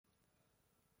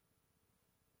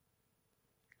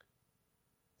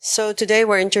So today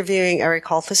we're interviewing Eric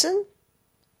Holfesen.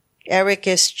 Eric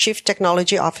is Chief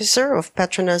Technology Officer of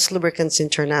Petronas Lubricants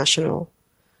International.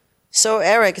 So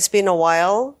Eric, it's been a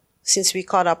while since we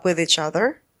caught up with each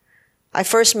other. I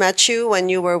first met you when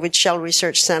you were with Shell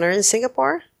Research Center in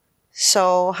Singapore.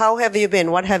 So how have you been?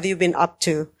 What have you been up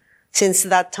to since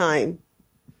that time?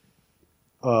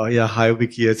 Hi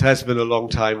Vicky. It has been a long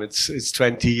time. It's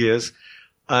 20 years.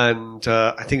 And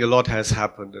I think a lot has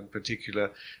happened. In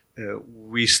particular,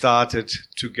 we started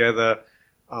together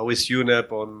with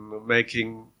UNEP on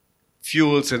making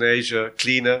fuels in Asia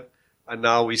cleaner. And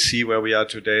now we see where we are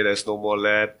today. There's no more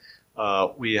lead.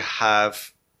 We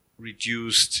have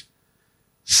reduced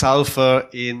sulfur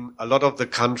in a lot of the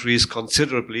countries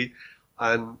considerably.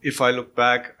 And if I look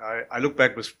back, I look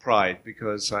back with pride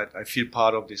because I feel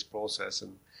part of this process.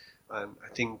 And I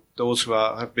think those who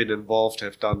have been involved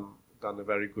have done a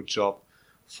very good job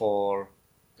for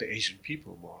the Asian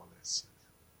people, more or less.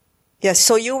 Yes,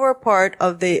 so you were part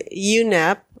of the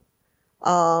UNEP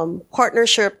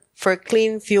partnership for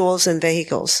clean fuels and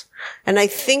vehicles. And I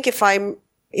think if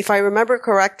I remember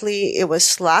correctly, it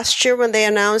was last year when they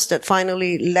announced that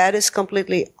finally lead is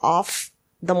completely off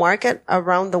the market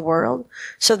around the world.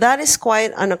 So that is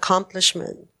quite an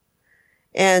accomplishment.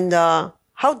 And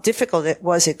how difficult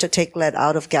was it to take lead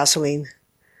out of gasoline?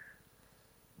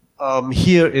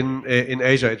 Here in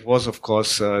Asia, it was, of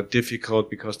course,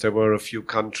 difficult because there were a few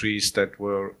countries that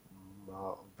were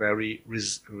very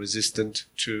resistant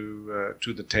to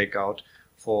the takeout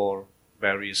for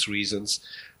various reasons.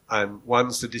 And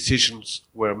once the decisions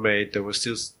were made, there were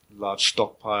still large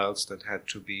stockpiles that had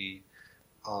to be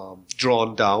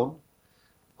drawn down.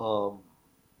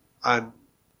 And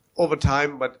over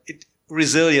time, but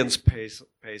resilience pays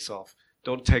off.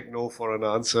 Don't take no for an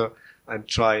answer and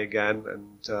try again.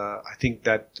 And I think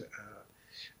that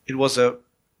it was a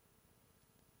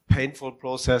painful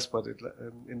process, but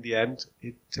in the end,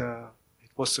 it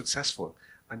was successful.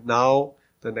 And now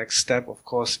the next step, of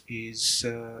course, is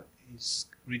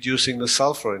reducing the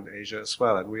sulfur in Asia as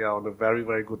well. And we are on a very,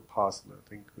 very good path. And I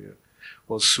think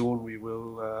soon we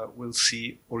will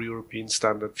see more European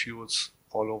standard fuels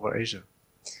all over Asia.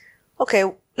 Okay,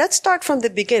 let's start from the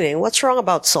beginning. What's wrong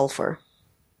about sulfur?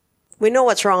 We know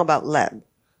what's wrong about lead.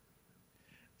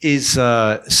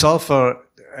 Sulfur,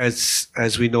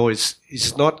 as we know,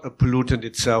 is not a pollutant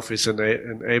itself. It's an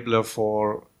enabler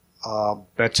for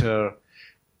better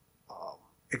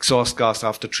exhaust gas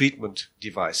after treatment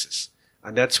devices.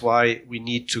 And that's why we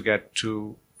need to get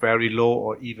to very low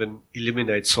or even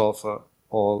eliminate sulfur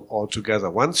altogether.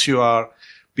 Once you are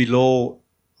below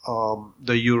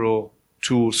the Euro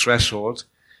 2 threshold,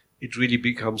 it really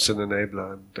becomes an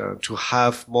enabler. And to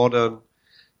have modern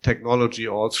technology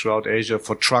all throughout Asia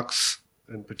for trucks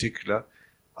in particular,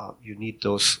 you need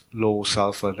those low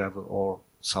sulfur level or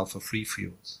sulfur-free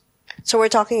fuels. So we're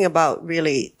talking about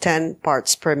really 10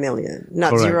 parts per million,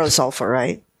 not Correct. Zero sulfur,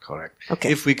 right? Correct.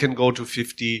 Okay. If we can go to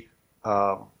 50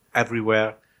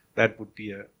 everywhere, that would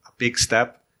be a big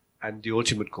step. And the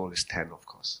ultimate goal is 10, of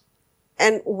course.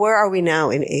 And where are we now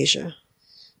in Asia?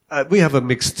 We have a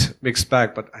mixed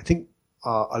bag, but I think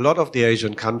a lot of the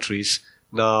Asian countries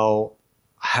now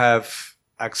have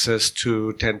access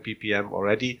to 10 ppm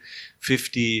already.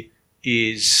 50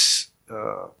 is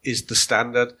the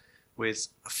standard, with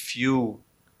a few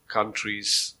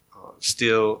countries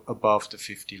still above the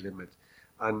 50 limit.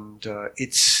 And the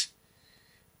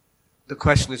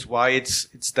question is why it's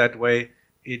that way.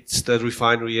 It's the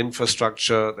refinery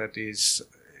infrastructure that is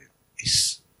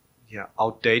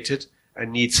outdated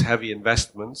and needs heavy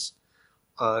investments.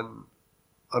 And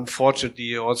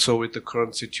unfortunately, also with the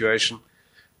current situation,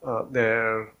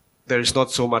 there is not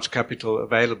so much capital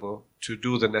available to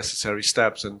do the necessary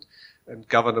steps, and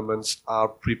governments are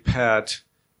prepared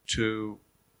to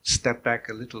step back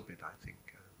a little bit, I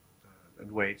think,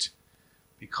 and wait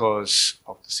because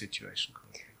of the situation.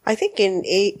 I think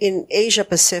in Asia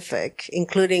Pacific,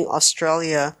 including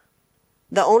Australia,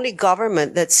 the only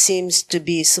government that seems to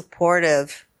be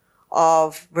supportive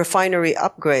of refinery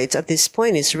upgrades at this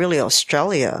point is really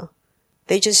Australia.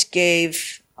 They just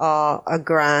gave a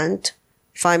grant,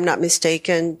 if I'm not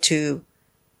mistaken, to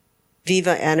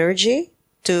Viva Energy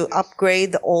to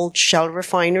upgrade the old Shell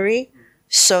refinery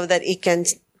so that it can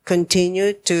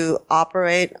continue to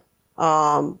operate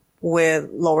with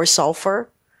lower sulfur.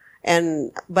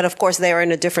 But of course, they are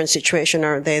in a different situation,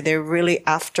 aren't they? They're really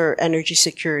after energy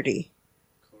security.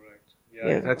 Correct.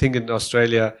 Yeah. I think in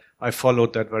Australia, I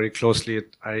followed that very closely.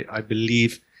 I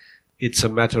believe it's a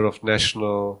matter of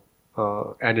national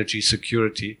energy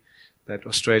security that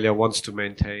Australia wants to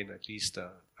maintain at least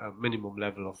a minimum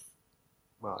level of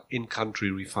in-country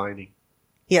refining.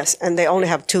 Yes, and they only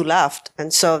have 2 left.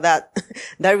 And so that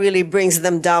really brings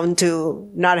them down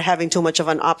to not having too much of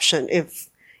an option if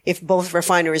both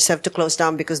refineries have to close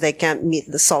down because they can't meet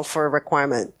the sulfur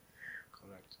requirement.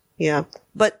 Correct. Yeah.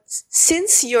 But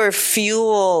since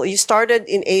you started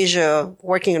in Asia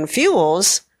working on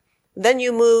fuels, then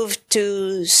you moved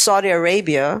to Saudi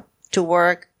Arabia to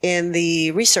work in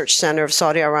the research center of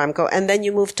Saudi Aramco, and then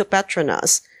you moved to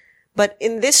Petronas. But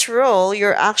in this role,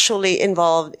 you're actually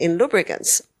involved in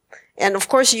lubricants. And of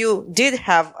course, you did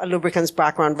have a lubricants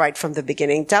background right from the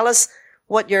beginning. Tell us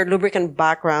what your lubricant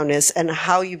background is and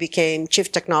how you became Chief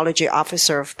Technology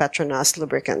Officer of Petronas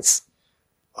Lubricants.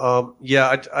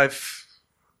 I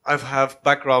have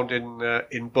background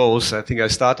in both. I think I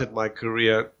started my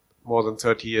career more than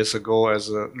 30 years ago as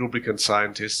a lubricant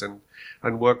scientist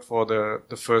and worked for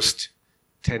the first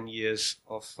 10 years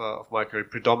of my career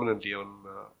predominantly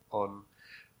on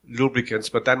lubricants,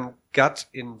 but then got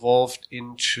involved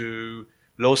into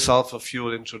low sulfur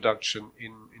fuel introduction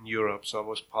in Europe. So I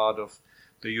was part of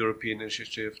the European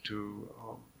initiative to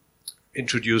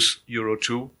introduce Euro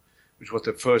 2, which was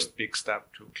the first big step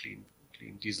to clean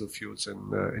diesel fuels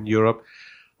in Europe.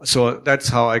 So that's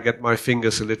how I get my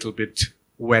fingers a little bit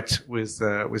wet with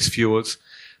fuels.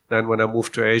 Then when I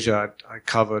moved to Asia, I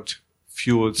covered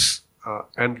fuels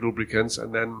and lubricants,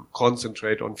 and then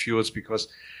concentrate on fuels because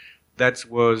that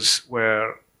was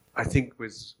where I think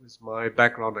with my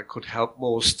background I could help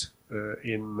most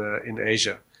in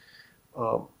Asia.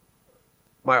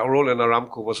 My role in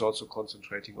Aramco was also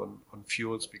concentrating on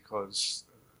fuels because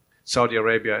Saudi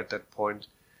Arabia at that point,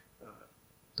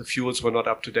 the fuels were not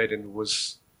up to date and it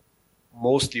was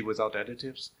mostly without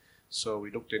additives. So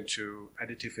we looked into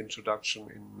additive introduction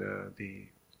in the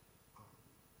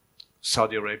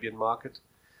Saudi Arabian market.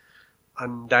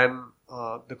 And then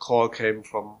the call came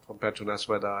from Petronas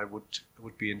whether I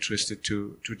would be interested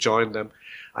to join them.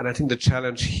 And I think the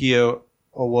challenge here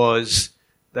was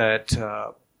that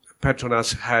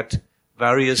Petronas had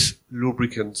various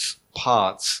lubricants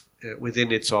parts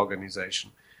within its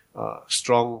organization.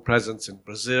 Strong presence in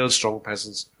Brazil, strong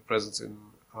presence in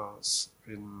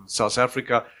South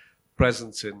Africa,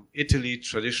 presence in Italy,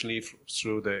 traditionally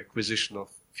through the acquisition of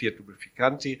Fiat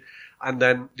Lubrificanti, and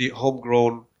then the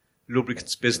homegrown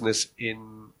lubricants business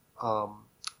in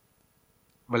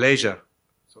Malaysia,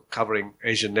 so covering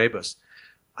Asian neighbors.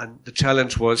 And the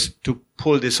challenge was to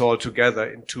pull this all together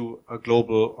into a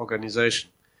global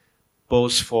organization,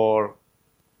 both for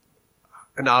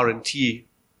an R&T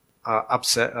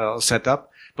set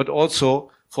up, but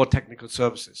also for technical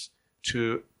services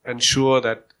to ensure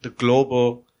that the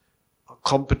global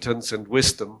competence and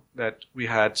wisdom that we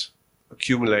had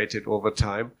accumulated over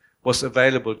time was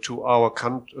available to our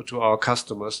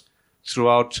customers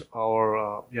throughout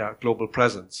our global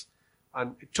presence.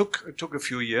 And it took a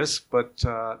few years, but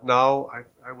now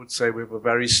I would say we have a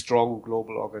very strong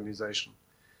global organization.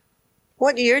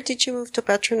 What year did you move to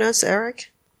Petronas,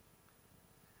 Eric?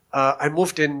 I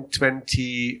moved in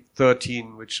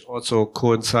 2013, which also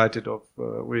coincided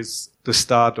with the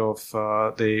start of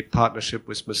the partnership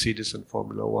with Mercedes and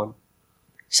Formula One.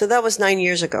 So that was 9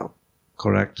 years ago.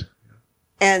 Correct.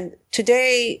 And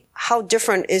today, how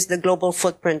different is the global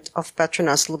footprint of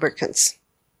Petronas Lubricants?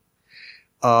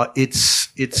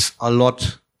 It's a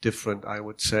lot different, I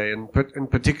would say, and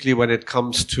particularly when it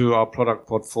comes to our product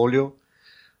portfolio.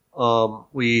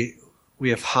 We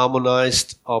have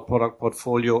harmonized our product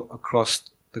portfolio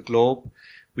across the globe.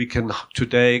 We can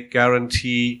today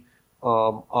guarantee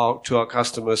to our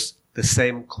customers the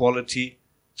same quality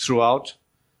throughout.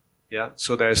 Yeah,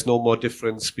 so there is no more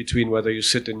difference between whether you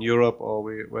sit in Europe or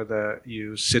whether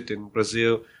you sit in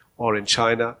Brazil or in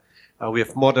China. We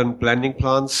have modern blending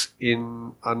plants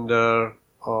under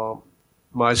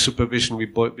my supervision. We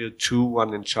built 2,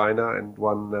 one in China and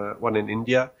one in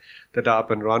India, that are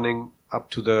up and running up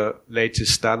to the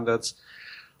latest standards.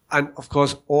 And of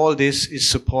course, all this is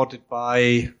supported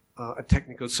by a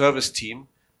technical service team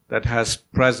that has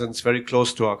presence very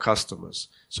close to our customers.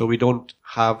 So we don't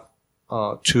have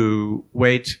to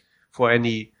wait for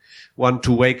anyone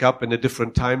to wake up in a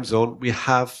different time zone. We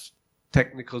have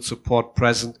technical support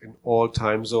present in all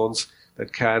time zones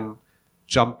that can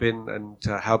jump in and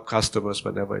help customers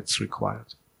whenever it's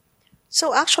required.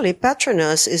 So actually,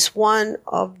 Petronas is one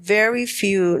of very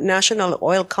few national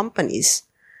oil companies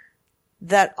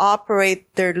that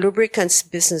operate their lubricants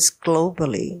business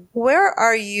globally. Where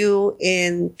are you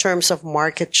in terms of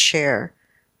market share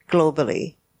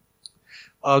globally?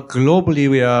 Globally,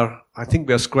 I think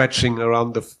we are scratching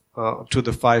around to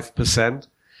the 5%.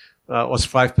 Or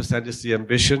 5% is the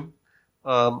ambition.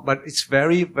 But it's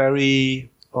very,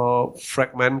 very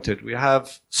fragmented. We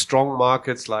have strong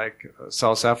markets like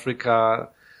South Africa,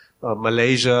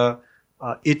 Malaysia,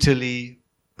 Italy,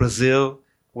 Brazil,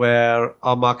 where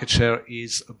our market share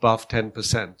is above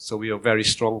 10%. So we are very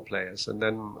strong players. And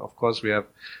then, of course, we have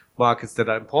markets that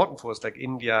are important for us, like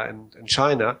India and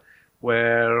China,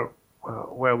 where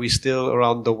we still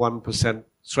around the 1%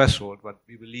 threshold. But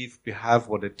we believe we have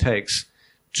what it takes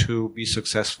to be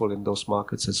successful in those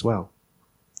markets as well.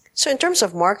 So in terms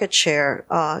of market share,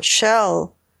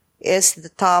 Shell is the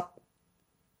top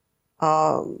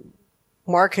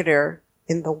marketer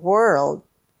in the world.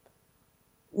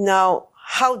 Now,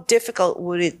 how difficult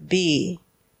would it be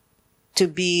to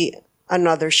be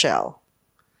another Shell?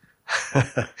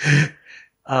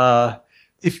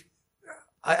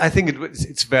 I think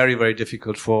it's very, very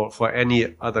difficult for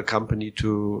any other company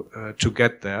to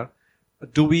get there.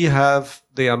 Do we have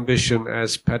the ambition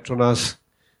as Petronas?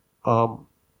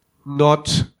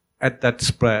 Not at that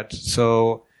spread.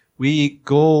 So we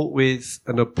go with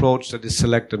an approach that is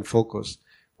select and focused.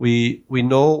 We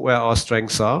know where our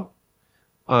strengths are,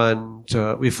 and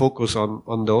we focus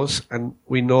on those, and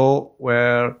we know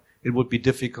where it would be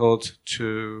difficult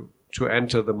to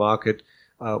enter the market.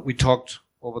 We talked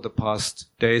over the past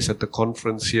days at the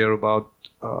conference here about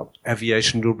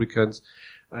aviation lubricants,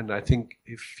 and I think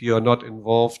if you are not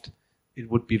involved, it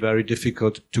would be very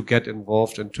difficult to get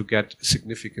involved and to get a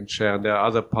significant share. And there are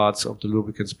other parts of the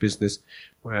lubricants business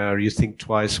where you think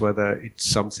twice whether it's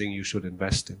something you should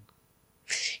invest in.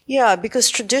 Yeah, because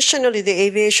traditionally the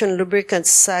aviation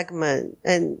lubricants segment,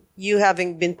 and you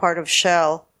having been part of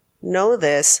Shell know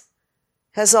this,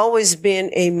 has always been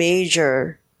a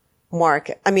major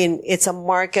market. I mean, it's a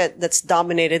market that's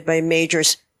dominated by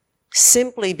majors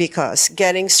simply because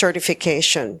getting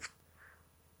certification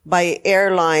by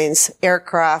airlines,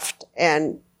 aircraft,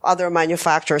 and other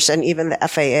manufacturers, and even the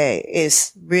FAA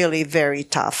is really very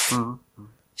tough. Mm-hmm.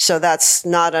 So that's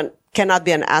cannot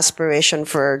be an aspiration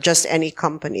for just any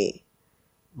company.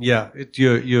 Yeah,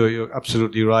 you're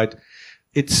absolutely right.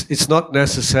 It's not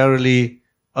necessarily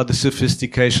the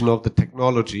sophistication of the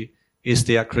technology, is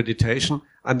the accreditation.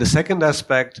 And the second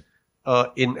aspect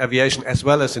in aviation as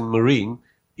well as in marine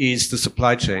is the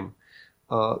supply chain.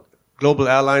 Global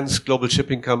airlines, global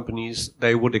shipping companies,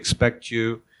 they would expect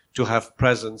you to have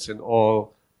presence in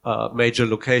all major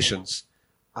locations.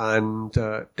 And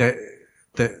the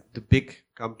big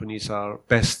companies are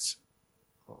best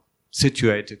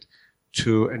situated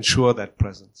to ensure that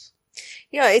presence.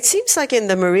 Yeah, it seems like in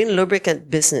the marine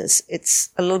lubricant business, it's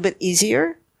a little bit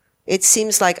easier. It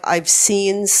seems like I've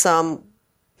seen some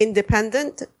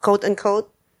independent, quote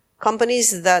unquote,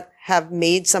 companies that have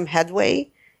made some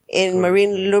headway in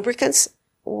marine lubricants.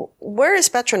 Where is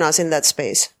Petronas in that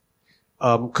space?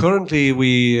 Currently,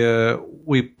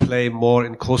 we play more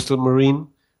in coastal marine,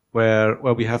 where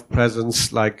we have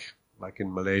presence, like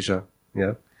in Malaysia.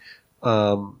 Yeah.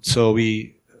 So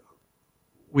we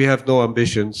have no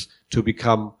ambitions to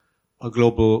become a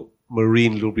global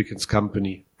marine lubricants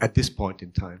company at this point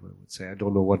in time. I would say I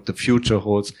don't know what the future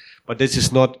holds, but this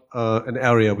is not an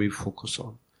area we focus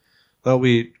on.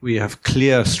 We have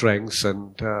clear strengths,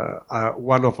 and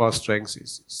one of our strengths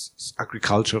is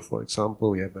agriculture, for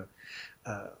example. We have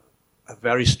a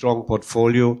very strong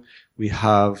portfolio. We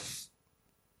have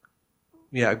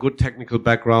a good technical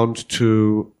background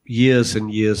to years and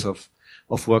years of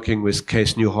working with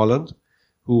Case New Holland,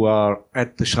 who are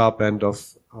at the sharp end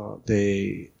of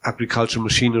the agriculture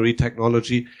machinery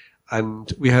technology,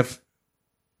 and we have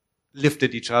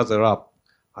lifted each other up,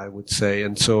 I would say.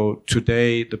 And so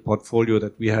today, the portfolio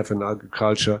that we have in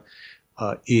agriculture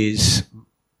is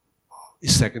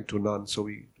second to none. So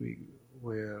we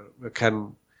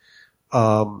can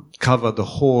cover the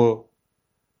whole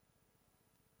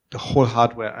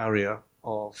hardware area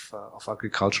of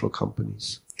agricultural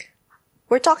companies.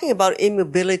 We're talking about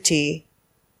e-mobility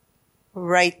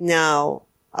right now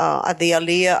at the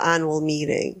ALIA annual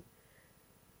meeting.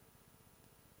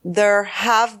 There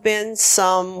have been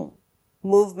some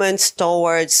movements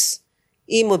towards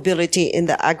e-mobility in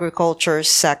the agriculture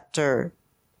sector.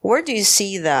 Where do you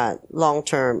see that long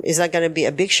term? Is that going to be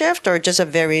a big shift or just a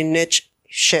very niche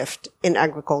shift in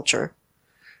agriculture?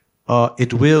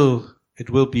 It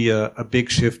will be a big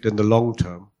shift in the long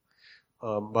term,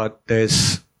 but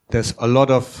there's a lot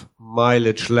of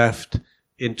mileage left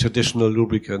in traditional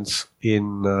lubricants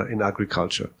in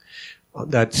agriculture.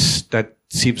 That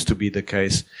seems to be the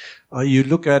case. You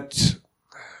look at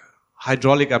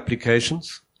hydraulic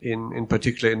applications in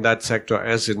particular in that sector,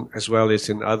 as well as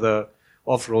in other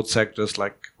off-road sectors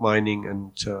like mining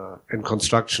and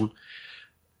construction.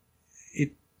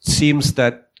 It seems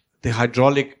that the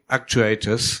hydraulic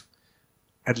actuators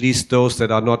at least those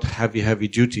that are not heavy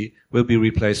duty, will be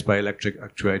replaced by electric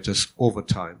actuators over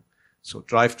time. So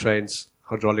drivetrains,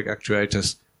 hydraulic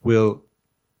actuators will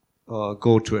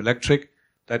go to electric.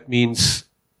 That means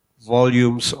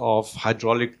volumes of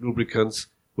hydraulic lubricants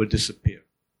will disappear.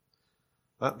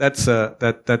 That's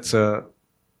the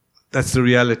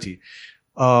reality.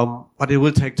 But it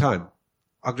will take time.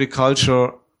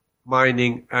 Agriculture,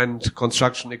 mining, and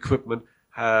construction equipment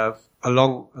have a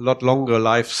lot longer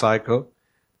life cycle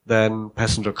than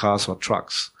passenger cars or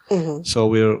trucks. Mm-hmm. So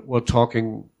we're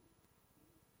talking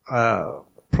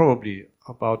probably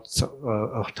about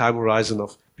a time horizon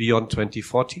of beyond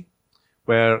 2040,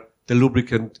 where the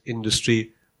lubricant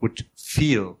industry would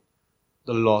feel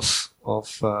the loss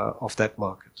of that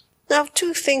market. Now,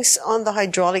 two things on the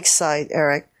hydraulic side,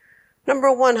 Eric.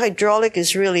 Number one, hydraulic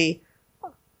is really,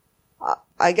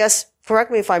 I guess,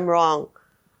 correct me if I'm wrong,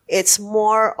 it's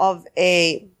more of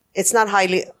it's not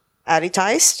highly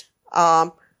additized.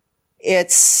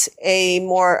 It's a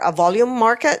volume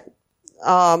market.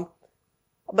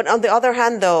 But on the other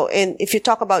hand, though, if you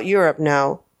talk about Europe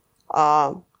now,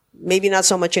 maybe not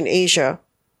so much in Asia,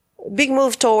 big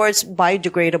move towards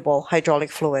biodegradable hydraulic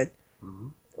fluid. Mm-hmm.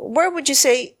 Where would you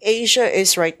say Asia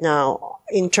is right now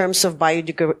in terms of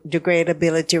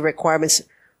biodegradability requirements?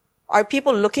 Are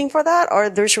people looking for that, or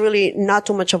there's really not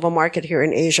too much of a market here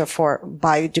in Asia for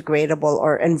biodegradable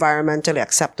or environmentally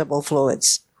acceptable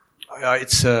fluids?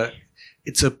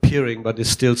 It's appearing, but it's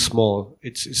still small.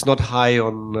 It's not high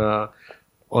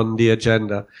on the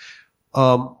agenda.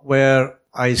 Where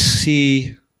I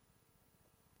see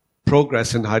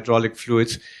progress in hydraulic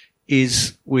fluids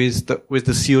is with the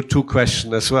CO2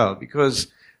 question as well, because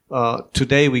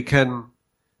today we can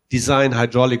design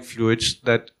hydraulic fluids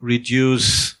that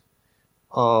reduce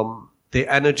the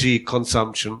energy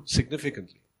consumption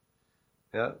significantly.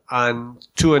 Yeah? And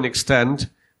to an extent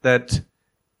that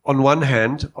on one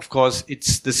hand, of course,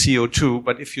 it's the CO2,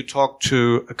 but if you talk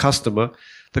to a customer,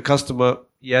 the customer,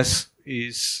 yes,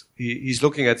 he's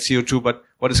looking at CO2, but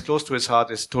what is close to his heart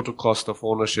is total cost of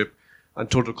ownership and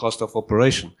total cost of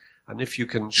operation. And if you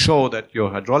can show that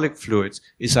your hydraulic fluids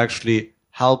is actually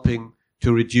helping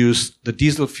to reduce the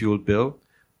diesel fuel bill,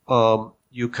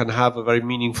 you can have a very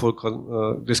meaningful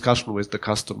discussion with the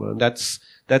customer. And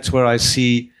that's where I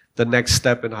see the next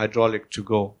step in hydraulic to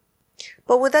go.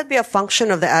 But would that be a function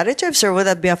of the additives, or would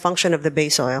that be a function of the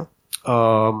base oil?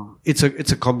 It's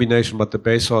a combination, but the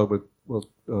base oil will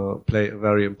play a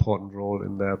very important role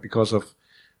in there because of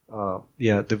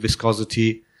the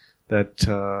viscosity that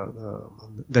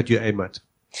you aim at.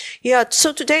 Yeah.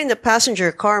 So today in the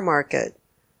passenger car market,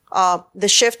 the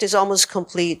shift is almost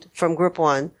complete from Group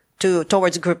 1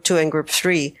 towards Group 2 and Group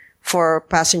 3 for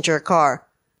passenger car.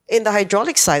 In the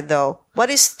hydraulic side, though, what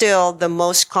is still the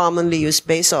most commonly used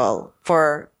base oil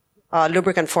for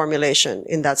lubricant formulation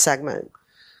in that segment?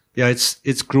 Yeah,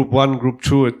 it's Group 1, Group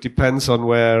 2. It depends on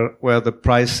where the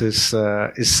price is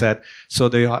set. So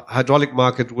the hydraulic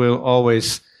market will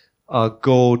always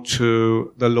go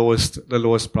to the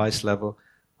lowest price level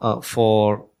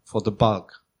for the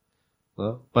bulk.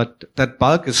 But that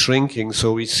bulk is shrinking,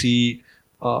 so we see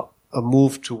a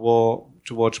move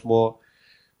towards more,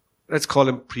 let's call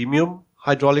them premium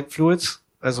hydraulic fluids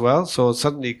as well. So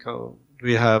suddenly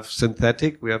we have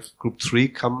synthetic, we have Group 3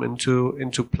 come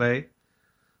into play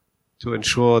to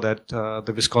ensure that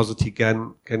the viscosity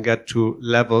can get to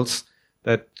levels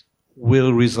that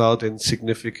will result in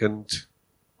significant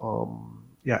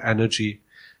energy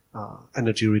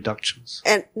reductions.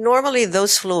 And normally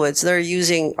those fluids they're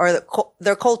using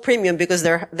they're called premium because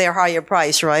they're higher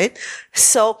price, right?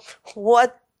 So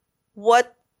what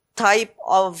type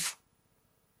of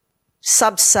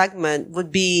sub-segment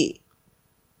would be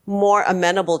more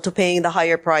amenable to paying the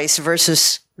higher price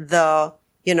versus the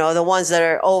ones that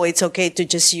are, it's okay to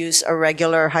just use a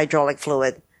regular hydraulic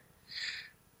fluid?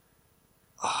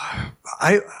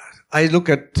 I look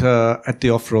at the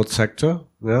off-road sector,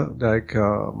 like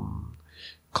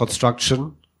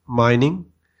construction, mining,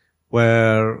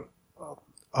 where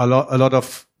a lot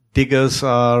of diggers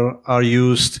are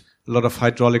used, a lot of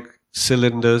hydraulic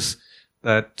cylinders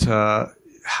that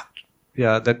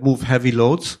move heavy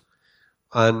loads,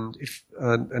 and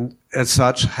as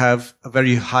such have a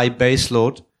very high base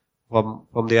load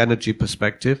from the energy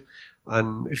perspective.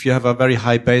 And if you have a very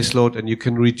high base load and you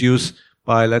can reduce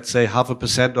by, let's say,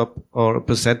 0.5% or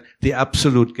 1%, the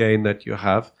absolute gain that you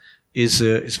have is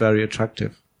very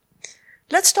attractive.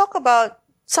 Let's talk about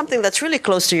something that's really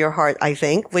close to your heart, I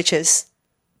think, which is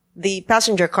the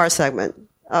passenger car segment.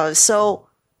 So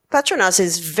Petronas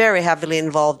is very heavily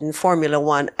involved in Formula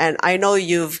One, and I know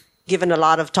you've given a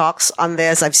lot of talks on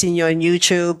this. I've seen you on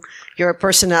YouTube. You're a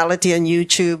personality on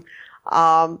YouTube.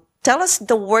 Tell us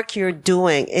the work you're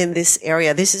doing in this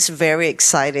area. This is very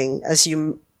exciting, as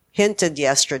you hinted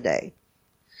yesterday.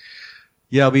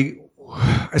 Yeah,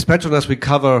 as Petronas, we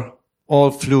cover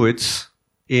all fluids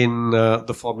in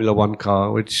the Formula One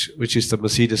car, which is the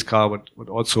Mercedes car, with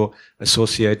also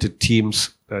associated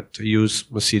teams that use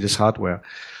Mercedes hardware.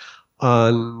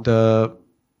 And of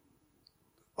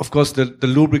course, the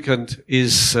lubricant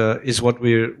is what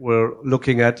we're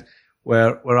looking at,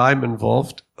 where I'm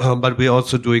involved, but we're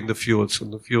also doing the fuels,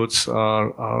 and the fuels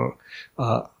are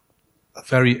a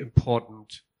very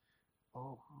important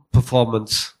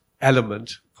performance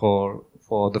element for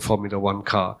the Formula One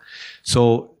car.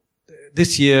 So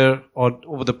this year, or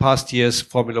over the past years,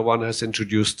 Formula One has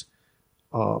introduced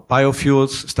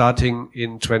biofuels, starting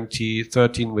in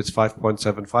 2013 with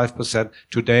 5.75%.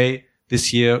 Today,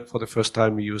 this year, for the first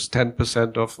time, we use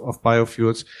 10% of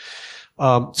biofuels.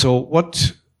 So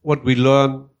what we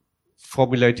learn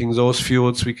formulating those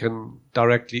fuels, we can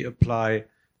directly apply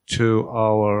to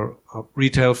our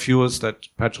retail fuels that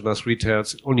Petronas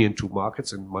retails only in 2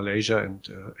 markets, in Malaysia and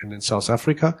in South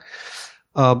Africa.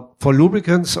 For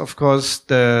lubricants, of course,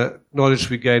 the knowledge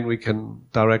we gain, we can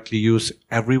directly use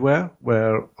everywhere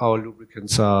where our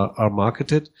lubricants are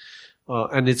marketed.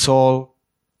 And it stays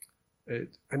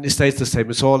the same.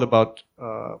 It's all about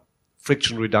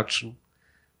friction reduction,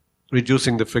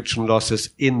 reducing the friction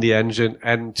losses in the engine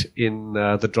and in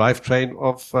the drivetrain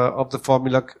of the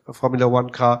Formula One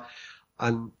car.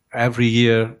 And every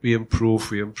year we improve.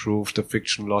 The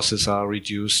friction losses are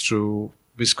reduced through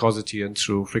viscosity and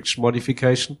through friction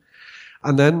modification.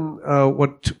 And then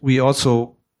what we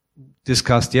also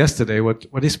discussed yesterday,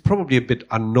 what is probably a bit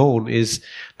unknown, is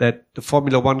that the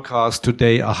Formula One cars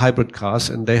today are hybrid cars,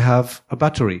 and they have a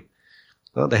battery.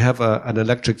 They have an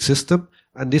electric system,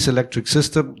 and this electric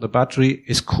system, the battery,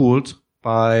 is cooled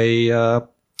by a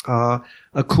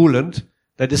coolant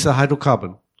that is a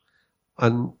hydrocarbon.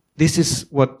 And this is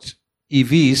what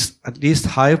EVs, at least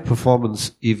high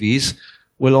performance EVs,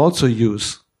 will also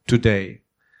use today.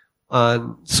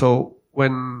 And so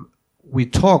when we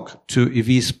talk to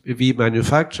EV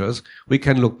manufacturers, we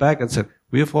can look back and say,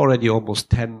 we have already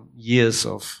almost 10 years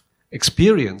of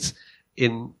experience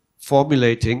in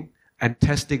formulating and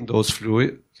testing those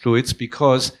fluids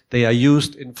because they are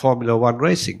used in Formula One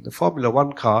racing. The Formula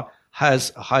One car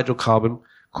has a hydrocarbon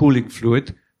cooling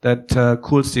fluid that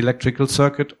cools the electrical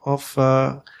circuit of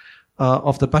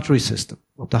the battery system,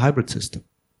 of the hybrid system.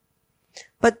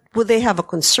 But would they have a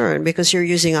concern because you're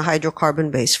using a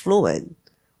hydrocarbon-based fluid?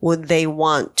 Would they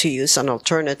want to use an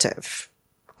alternative?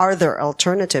 Are there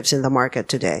alternatives in the market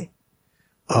today?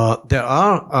 There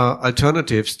are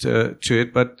alternatives to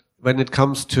it, but when it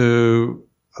comes to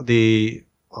the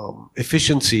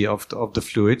efficiency of the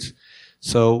fluids,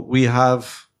 so we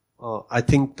have, I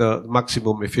think, the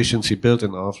maximum efficiency built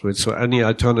in our fluids. So any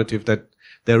alternative that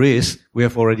there is, we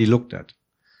have already looked at.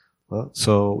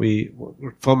 So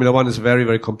Formula One is very,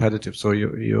 very competitive. So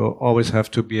you always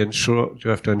have to ensure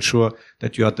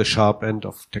that you're at the sharp end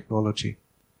of technology.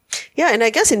 Yeah. And I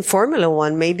guess in Formula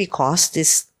One, maybe cost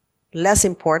is less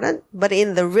important, but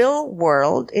in the real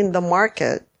world, in the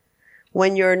market,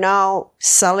 when you're now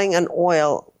selling an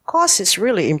oil, cost is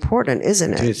really important,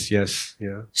 isn't it? It is, yes.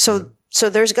 Yeah. So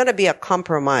there's going to be a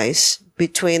compromise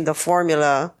between the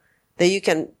formula that you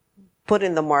can put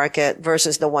in the market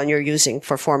versus the one you're using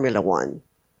for Formula One.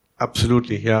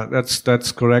 Absolutely. Yeah,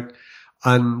 that's correct.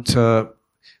 And,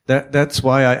 that's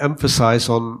why I emphasize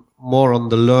more on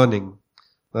the learning.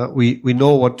 We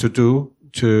know what to do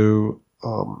to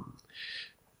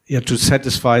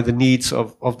satisfy the needs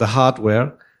of the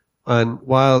hardware. And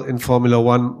while in Formula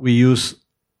One, we use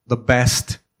the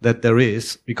best that there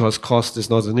is because cost is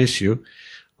not an issue.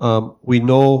 We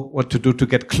know what to do to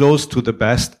get close to the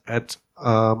best at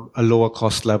a lower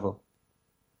cost level.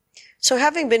 So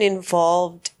having been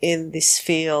involved in this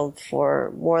field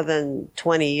for more than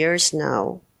 20 years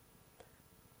now,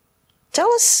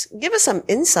 give us some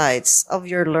insights of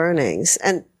your learnings.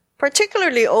 And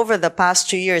particularly over the past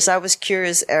 2 years, I was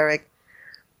curious, Eric,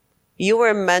 you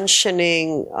were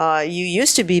mentioning, you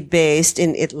used to be based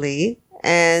in Italy,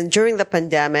 and during the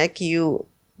pandemic, you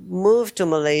moved to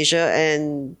Malaysia.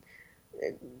 And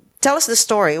tell us the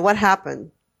story. What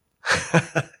happened?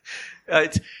 I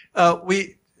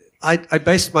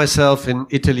based myself in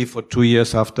Italy for 2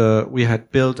 years after we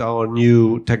had built our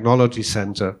new technology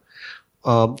center,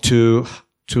 to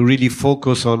really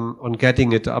focus on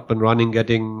getting it up and running,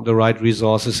 getting the right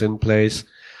resources in place.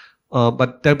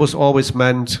 But that was always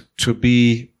meant to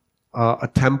be a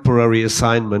temporary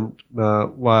assignment,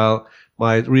 while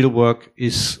my real work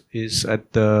is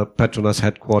at the Petronas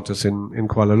headquarters in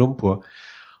Kuala Lumpur.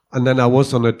 And then I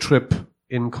was on a trip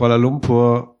in Kuala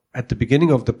Lumpur at the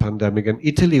beginning of the pandemic, and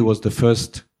Italy was the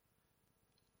first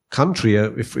country.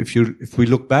 If we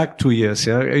look back 2 years,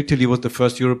 Italy was the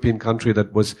first European country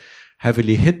that was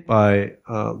heavily hit by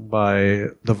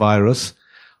the virus.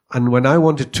 And when I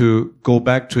wanted to go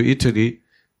back to Italy,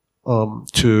 for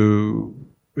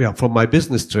my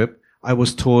business trip, I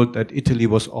was told that Italy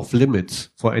was off limits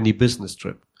for any business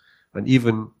trip. And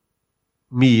even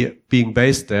me being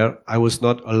based there, I was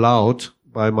not allowed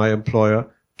by my employer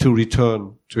to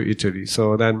return to Italy.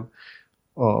 So then,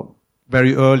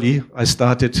 very early, I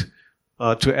started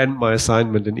to end my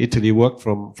assignment in Italy, work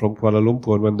from Kuala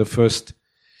Lumpur. And when the first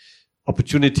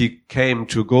opportunity came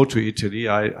to go to Italy,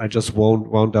 I just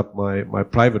wound up my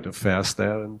private affairs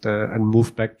there and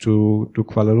moved back to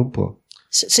Kuala Lumpur.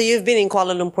 So you've been in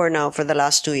Kuala Lumpur now for the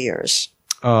last 2 years?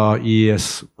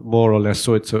 Yes, more or less.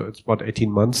 So it's about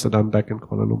 18 months that I'm back in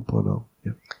Kuala Lumpur now.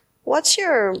 Yeah.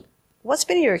 What's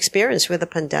been your experience with the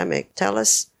pandemic? Tell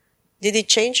us, did it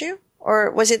change you,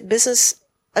 or was it business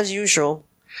as usual?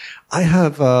 I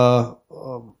have a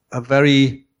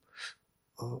very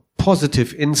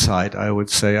positive insight, I would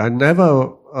say. I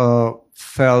never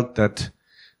felt that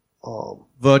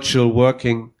virtual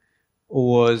working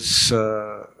was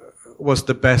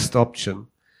the best option.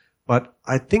 But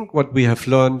I think what we have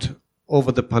learned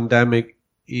over the pandemic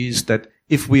is that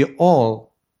if we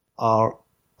all are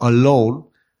alone,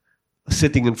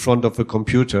 sitting in front of a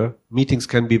computer, meetings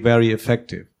can be very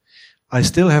effective. I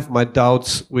still have my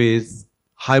doubts with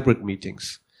hybrid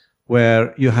meetings,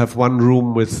 where you have one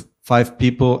room with 5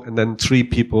 people and then 3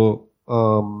 people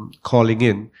calling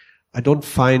in. I don't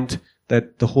find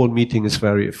that the whole meeting is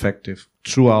very effective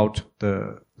throughout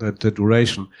the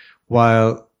duration,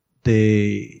 while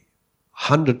the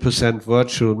 100%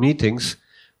 virtual meetings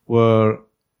were,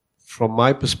 from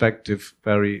my perspective,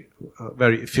 very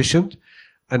efficient.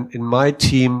 And in my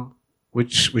team,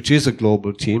 which is a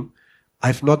global team,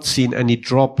 I've not seen any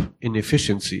drop in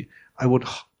efficiency. I would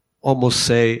almost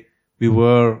say we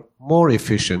were more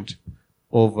efficient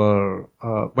over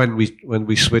when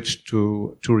we switched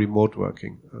to remote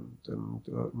working, and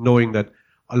knowing that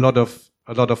a lot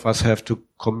of us have to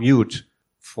commute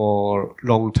for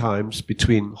long times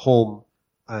between home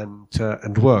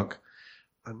and work,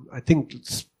 and I think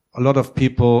a lot of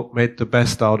people made the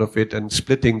best out of it and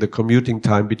splitting the commuting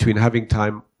time between having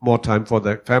more time for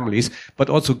their families, but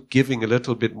also giving a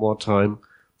little bit more time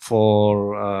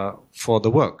for the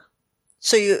work.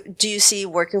 So do you see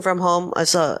working from home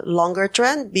as a longer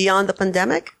trend beyond the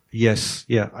pandemic? Yes,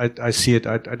 yeah, I see it.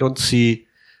 I don't see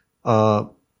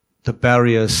the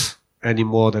barriers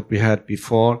anymore that we had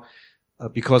before,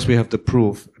 because we have the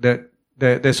proof that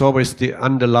there's always the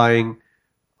underlying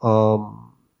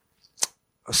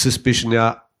suspicion.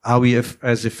 Are we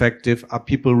as effective? Are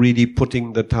people really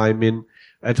putting the time in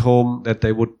at home that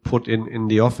they would put in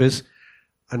the office?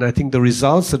 And I think the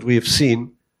results that we have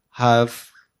seen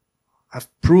have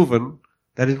proven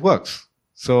that it works.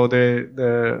 So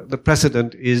the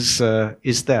precedent is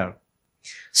there.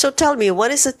 So tell me,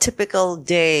 what is a typical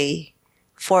day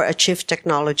for a chief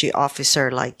technology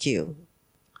officer like you?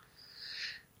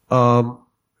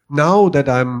 Now that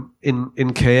I'm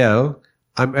in KL,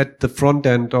 I'm at the front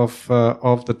end of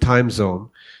the time zone.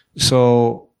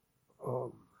 So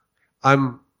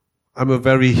I'm a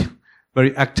very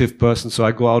active person. So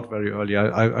I go out very early.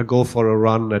 I go for a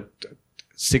run at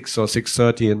 6 or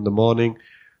 6:30 in the morning,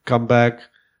 come back.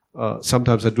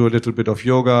 Sometimes I do a little bit of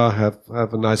yoga,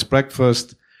 have a nice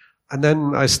breakfast, and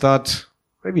then I start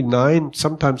maybe 9,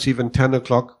 sometimes even 10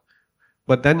 o'clock.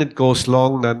 But then it goes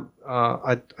long. Then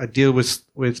I deal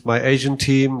with my Asian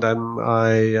team. Then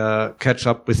I catch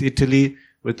up with Italy,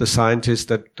 with the scientists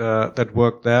that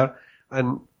work there,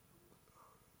 and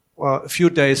a few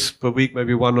days per week,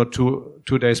 maybe 1 or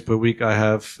 2 days per week, I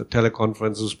have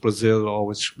teleconferences with Brazil or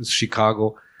with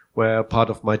Chicago, where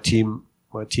part of my team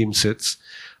sits,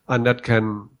 and that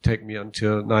can take me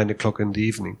until 9 o'clock in the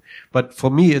evening. But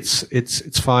for me,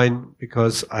 it's fine,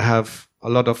 because I have a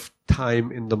lot of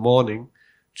time in the morning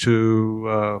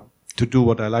to do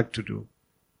what I like to do.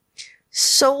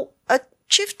 So a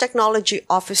chief technology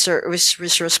officer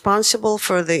is responsible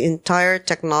for the entire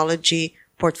technology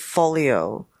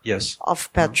portfolio. Yes.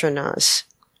 Of Petronas.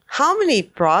 How many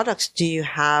products do you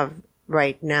have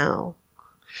right now?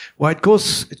 Well, it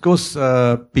goes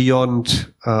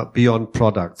beyond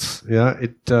products. Yeah,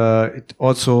 it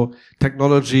also,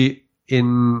 technology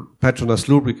in Petronas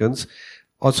Lubricants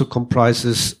also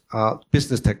comprises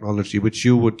business technology, which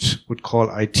you would call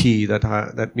IT.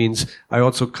 That means I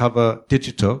also cover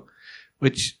digital,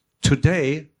 which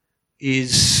today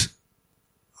is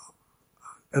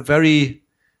a very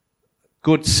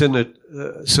good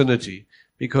synergy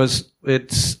because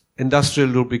it's industrial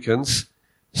lubricants,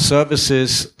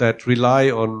 services that rely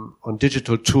on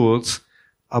digital tools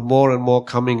are more and more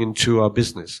coming into our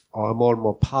business or are more and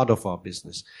more part of our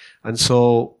business. And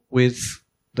so with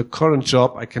the current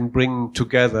job, I can bring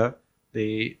together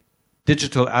the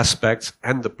digital aspects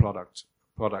and the product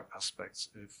aspects,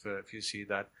 if you see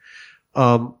that.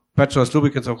 Petronas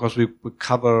Lubricants, of course, we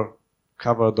cover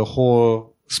the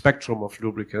whole spectrum of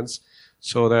lubricants.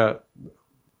 So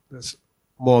there's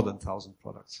more than 1,000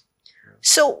 products.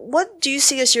 So what do you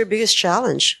see as your biggest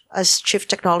challenge as Chief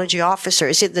Technology Officer?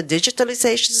 Is it the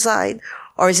digitalization side,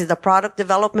 or is it the product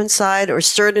development side, or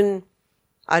certain,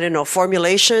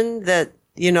 formulation that,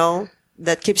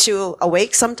 that keeps you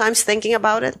awake sometimes thinking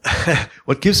about it?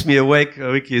 What keeps me awake,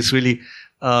 Ricky, is really,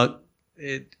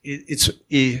 it's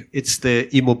the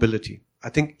e-mobility. I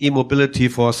think e-mobility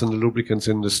for us in the lubricants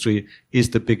industry is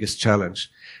the biggest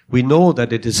challenge. We know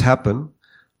that it has happened.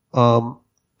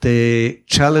 The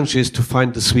challenge is to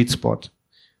find the sweet spot.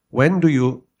 When do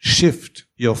you shift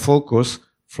your focus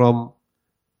from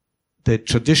the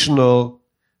traditional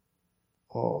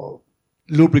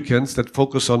lubricants that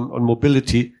focus on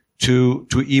mobility to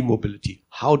e-mobility?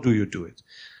 How do you do it?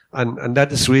 And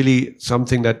that is really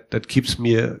something that keeps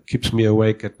me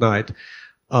awake at night.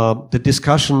 The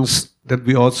discussions that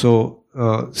we also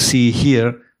see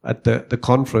here at the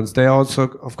conference, they are also,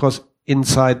 of course,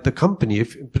 inside the company,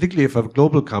 particularly if a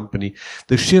global company,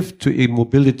 the shift to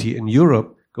e-mobility in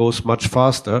Europe goes much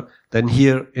faster than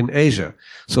here in Asia.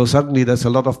 So suddenly there's a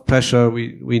lot of pressure.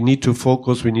 We need to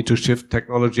focus. We need to shift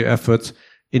technology efforts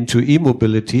into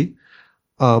e-mobility.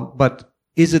 But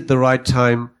is it the right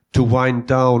time to wind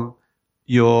down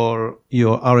your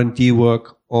R&D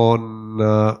work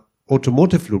on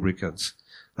automotive lubricants?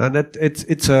 And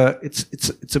it's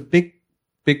a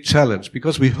big challenge,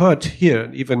 because we heard here,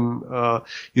 and even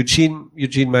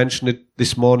Eugene mentioned it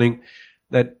this morning,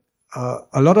 that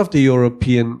a lot of the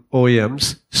European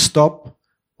OEMs stop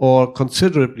or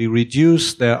considerably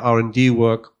reduce their R&D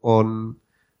work on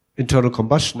internal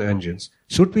combustion engines.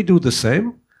 Should we do the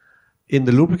same in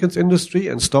the lubricants industry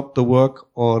and stop the work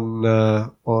on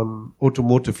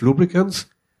automotive lubricants?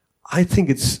 I think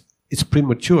it's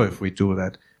premature if we do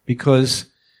that, because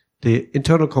the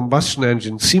internal combustion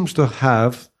engine seems to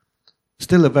have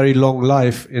still a very long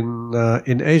life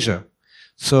in Asia.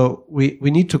 So we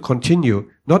need to continue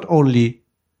not only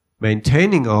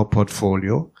maintaining our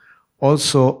portfolio,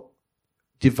 also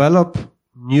develop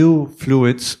new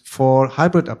fluids for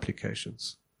hybrid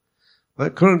applications.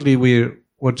 Currently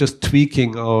we're just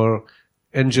tweaking our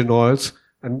engine oils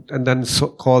and then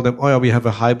call them, we have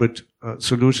a hybrid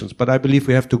solutions. But I believe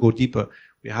we have to go deeper.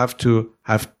 We have to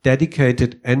have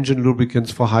dedicated engine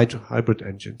lubricants for hybrid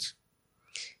engines.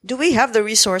 Do we have the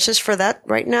resources for that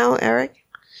right now, Eric?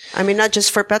 I mean, not just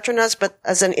for Petronas, but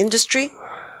as an industry?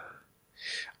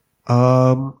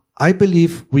 I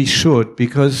believe we should,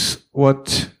 because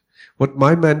what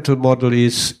my mental model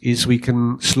is we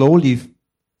can slowly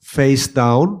phase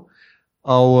down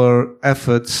our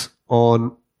efforts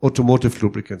on automotive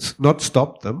lubricants. Not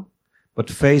stop them, but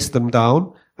phase them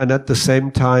down, and at the same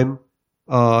time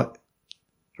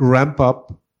ramp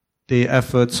up the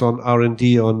efforts on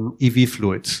R&D on EV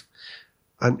fluids.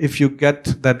 And if you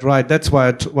get that right, that's why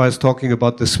I was talking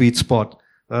about the sweet spot,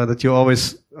 that you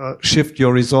always shift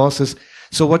your resources.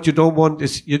 So what you don't want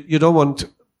is, you don't want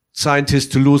scientists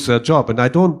to lose their job. And I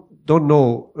don't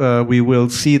know we will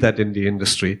see that in the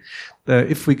industry.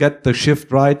 If we get the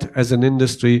shift right as an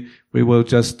industry, we will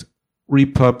just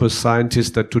repurpose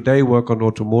scientists that today work on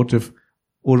automotive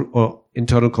or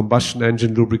internal combustion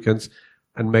engine lubricants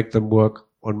and make them work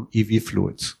on EV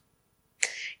fluids.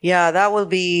 Yeah, that will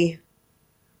be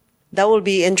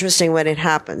interesting when it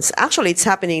happens. Actually, it's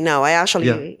happening now. I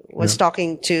actually was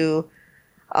talking to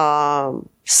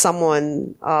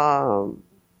someone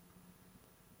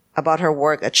about her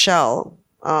work at Shell,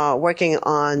 working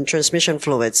on transmission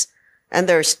fluids, and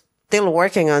they're still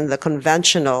working on the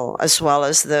conventional as well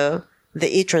as the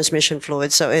e-transmission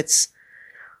fluid. So it's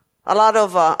a lot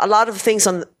of things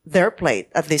on their plate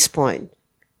at this point,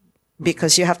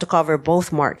 because you have to cover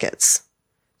both markets.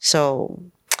 So,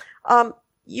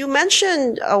 you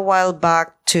mentioned a while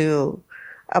back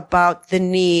about the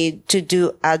need to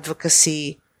do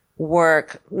advocacy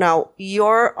work. Now,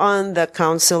 you're on the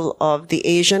Council of the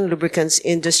Asian Lubricants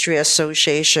Industry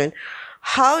Association.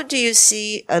 How do you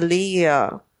see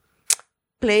ALIA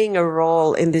playing a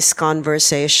role in this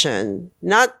conversation?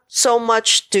 Not so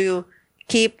much to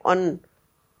keep on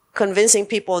convincing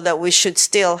people that we should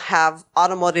still have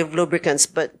automotive lubricants,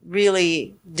 but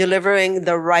really delivering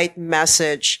the right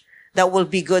message that will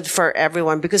be good for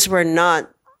everyone, because we're not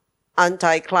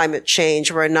anti-climate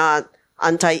change. We're not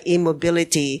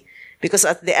anti-immobility, because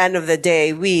at the end of the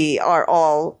day, we are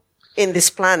all in this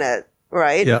planet,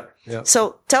 right? Yeah. Yeah.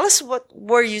 So tell us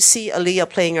where you see Aliyah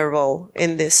playing a role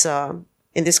in this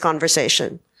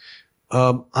conversation.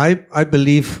 I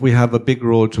believe we have a big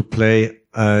role to play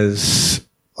as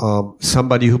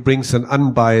somebody who brings an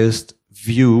unbiased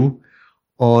view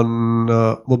on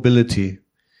mobility,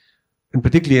 and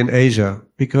particularly in Asia,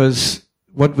 because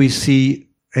what we see,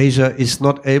 Asia is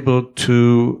not able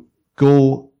to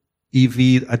go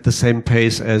EV at the same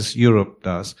pace as Europe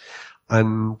does.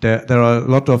 And there are a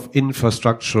lot of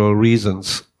infrastructural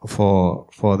reasons for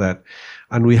that.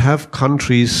 And we have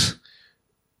countries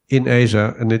in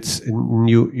Asia, and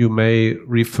you may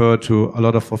refer to a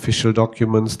lot of official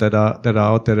documents that are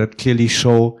out there that clearly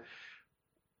show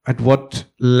at what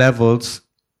levels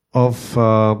of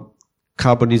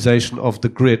carbonization of the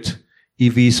grid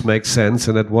EVs make sense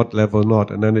and at what level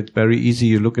not. And then it's very easy.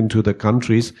 You look into the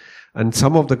countries, and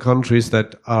some of the countries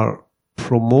that are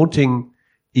promoting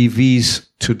EVs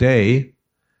today,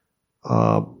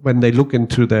 when they look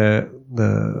into the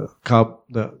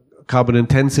carbon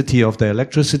intensity of the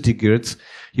electricity grids,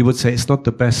 you would say it's not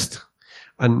the best.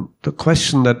 And the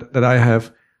question that I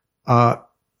have,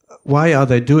 why are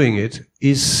they doing it?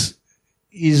 Is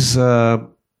there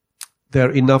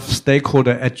enough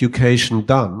stakeholder education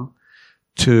done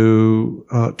to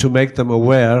make them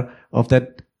aware of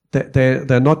that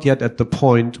they're not yet at the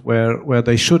point where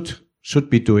they should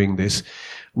be doing this?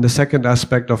 And the second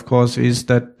aspect, of course, is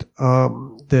that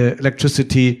the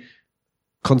electricity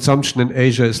consumption in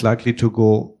Asia is likely to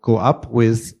go up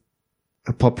with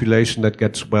a population that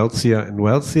gets wealthier and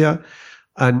wealthier,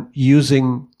 and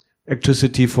using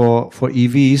electricity for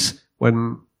EVs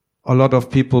when a lot of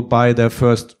people buy their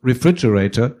first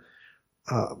refrigerator.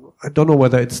 I don't know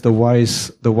whether it's the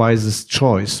wisest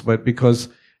choice, but because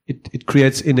it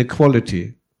creates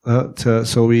inequality.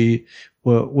 So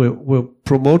we're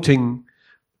promoting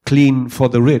clean for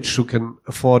the rich who can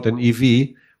afford an EV,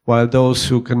 while those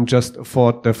who can just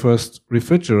afford their first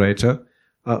refrigerator,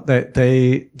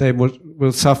 they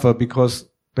will suffer because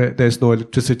there's no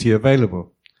electricity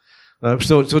available.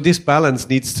 So this balance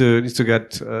needs to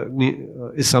get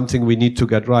is something we need to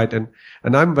get right, and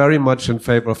I'm very much in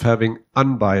favor of having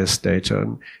unbiased data.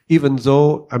 And even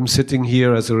though I'm sitting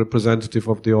here as a representative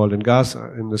of the oil and gas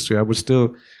industry, I would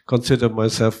still consider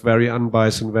myself very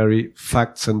unbiased and very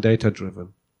facts and data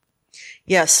driven.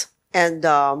 Yes, and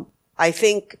I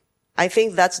think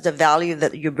that's the value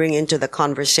that you bring into the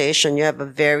conversation. You have a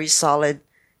very solid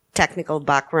technical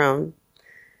background.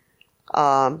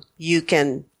 You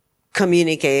can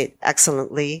communicate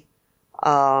excellently.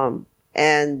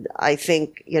 And I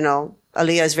think,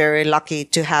 Aliyah is very lucky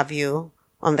to have you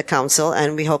on the council,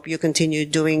 and we hope you continue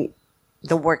doing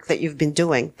the work that you've been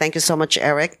doing. Thank you so much,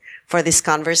 Eric, for this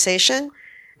conversation.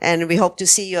 And we hope to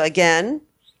see you again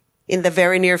in the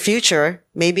very near future,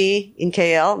 maybe in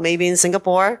KL, maybe in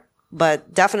Singapore,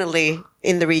 but definitely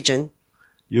in the region.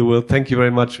 You will. Thank you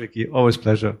very much, Vicky. Always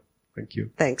pleasure. Thank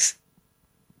you. Thanks.